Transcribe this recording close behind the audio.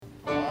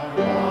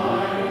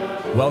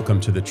Welcome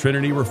to the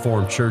Trinity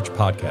Reformed Church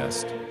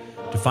podcast.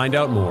 To find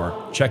out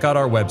more, check out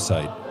our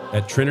website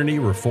at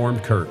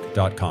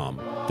trinityreformedkirk.com.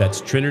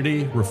 That's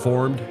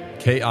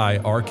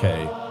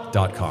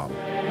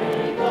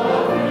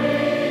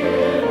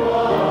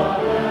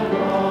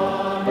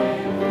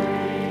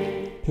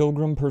trinityreformedkirk.com.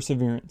 Pilgrim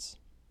Perseverance.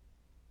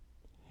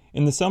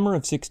 In the summer of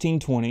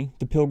 1620,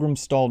 the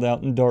Pilgrims stalled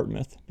out in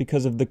Dartmouth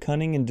because of the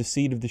cunning and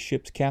deceit of the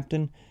ship's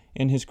captain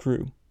and his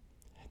crew.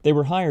 They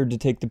were hired to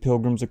take the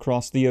Pilgrims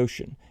across the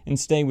ocean and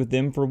stay with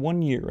them for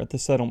 1 year at the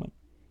settlement.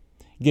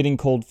 Getting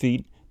cold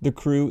feet, the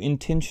crew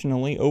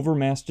intentionally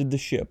overmasted the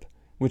ship,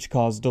 which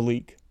caused a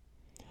leak.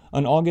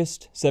 On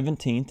August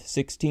 17,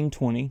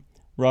 1620,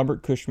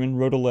 Robert Cushman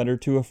wrote a letter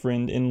to a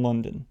friend in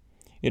London.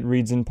 It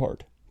reads in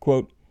part,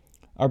 quote,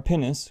 "Our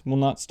pinnace will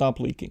not stop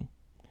leaking.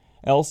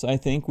 Else I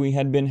think we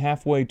had been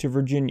halfway to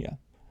Virginia.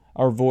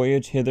 Our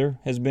voyage hither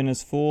has been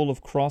as full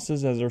of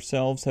crosses as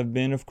ourselves have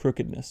been of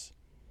crookedness.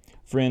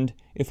 Friend,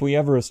 if we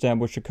ever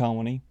establish a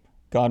colony,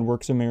 God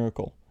works a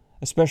miracle,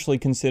 especially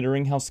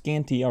considering how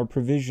scanty our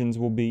provisions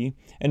will be,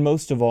 and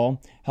most of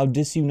all, how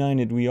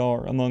disunited we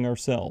are among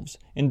ourselves,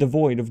 and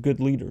devoid of good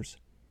leaders.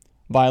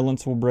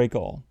 Violence will break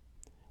all.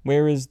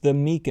 Where is the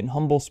meek and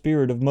humble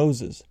spirit of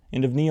Moses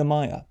and of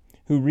Nehemiah,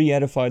 who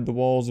re-edified the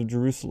walls of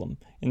Jerusalem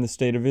in the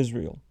state of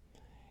Israel?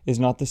 Is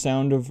not the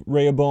sound of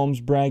Rehoboam's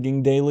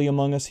bragging daily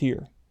among us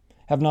here?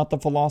 Have not the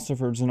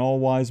philosophers and all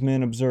wise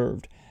men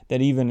observed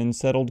that even in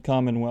settled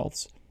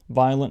commonwealths,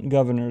 violent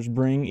governors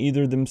bring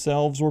either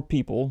themselves or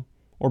people,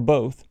 or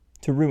both,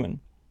 to ruin?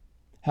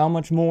 How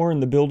much more in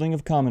the building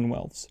of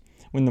commonwealths,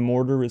 when the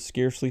mortar is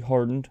scarcely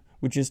hardened,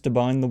 which is to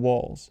bind the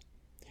walls?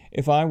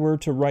 If I were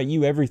to write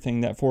you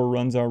everything that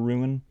foreruns our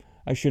ruin,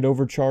 I should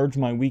overcharge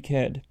my weak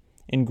head,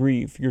 and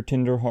grieve your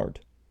tender heart.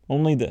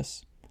 Only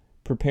this,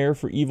 prepare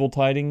for evil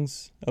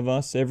tidings of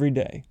us every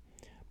day,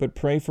 but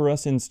pray for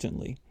us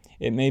instantly.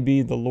 It may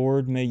be the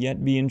Lord may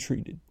yet be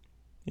entreated."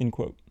 End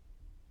quote.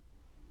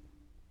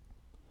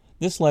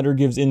 This letter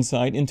gives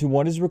insight into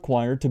what is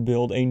required to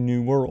build a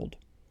new world.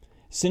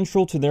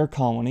 Central to their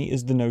colony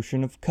is the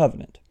notion of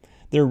covenant.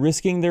 They're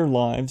risking their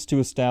lives to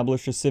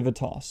establish a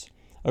civitas,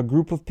 a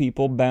group of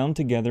people bound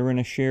together in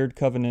a shared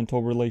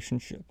covenantal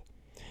relationship.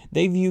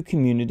 They view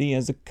community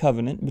as a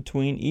covenant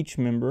between each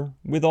member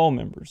with all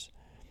members.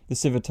 The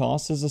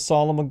civitas is a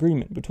solemn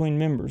agreement between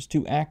members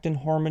to act in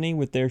harmony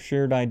with their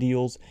shared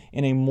ideals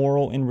in a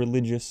moral and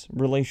religious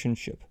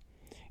relationship.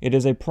 It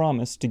is a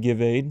promise to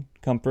give aid,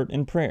 comfort,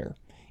 and prayer,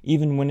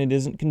 even when it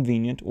isn't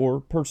convenient or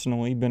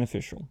personally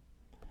beneficial.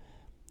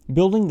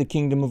 Building the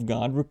kingdom of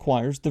God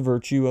requires the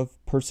virtue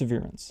of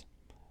perseverance.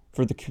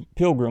 For the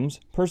Pilgrims,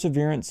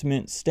 perseverance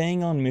meant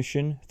staying on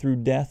mission through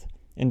death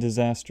and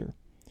disaster.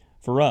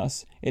 For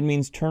us, it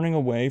means turning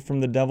away from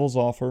the devil's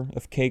offer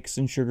of cakes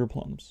and sugar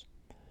plums.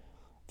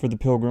 For the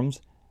Pilgrims,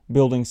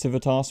 building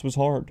civitas was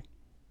hard.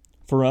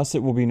 For us,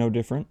 it will be no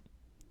different.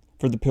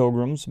 For the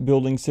Pilgrims,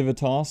 building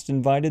civitas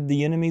invited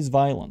the enemy's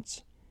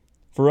violence.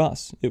 For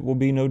us, it will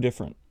be no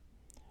different.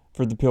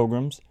 For the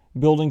Pilgrims,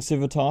 building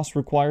civitas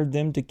required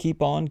them to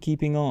keep on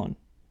keeping on.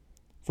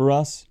 For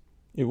us,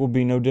 it will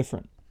be no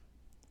different.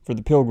 For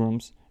the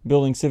Pilgrims,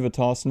 building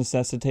civitas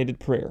necessitated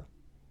prayer.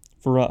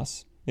 For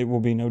us, it will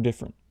be no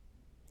different.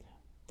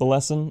 The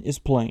lesson is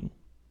plain.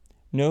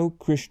 No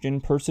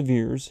Christian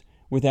perseveres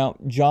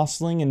without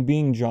jostling and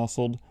being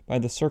jostled by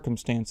the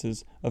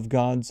circumstances of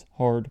God's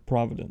hard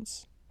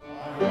providence.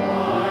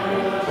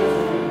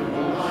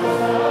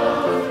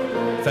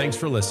 Thanks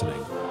for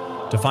listening.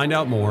 To find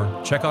out more,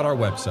 check out our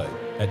website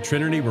at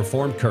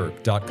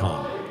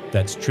trinityreformedkirk.com.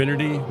 That's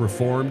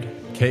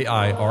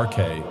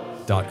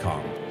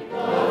trinityreformedkirk.com.